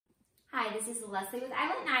Hi, this is Leslie with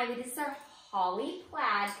Island Ivy. This is our Holly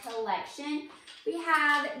Plaid collection. We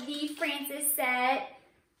have the Francis set,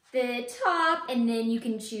 the top, and then you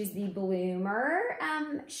can choose the bloomer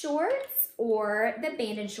shorts or the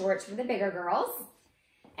banded shorts for the bigger girls.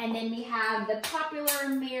 And then we have the popular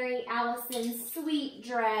Mary Allison sweet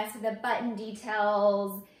dress with the button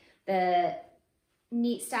details, the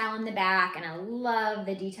neat style in the back, and I love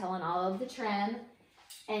the detail on all of the trim.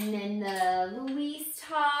 And then the Louise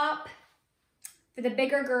top for the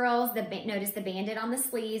bigger girls. Notice the banded on the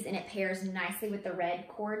sleeves, and it pairs nicely with the red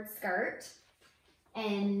cord skirt.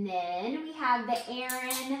 And then we have the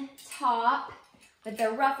Erin top with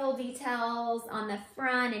the ruffle details on the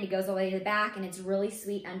front, and it goes all the way to the back, and it's really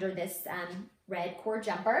sweet under this red cord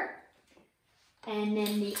jumper. And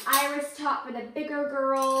then the Iris top for the bigger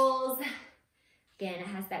girls. Again, it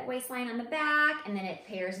has that waistline on the back, and then it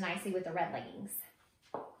pairs nicely with the red leggings.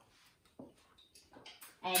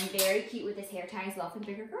 And very cute with this hair tie as well for the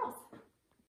bigger girls.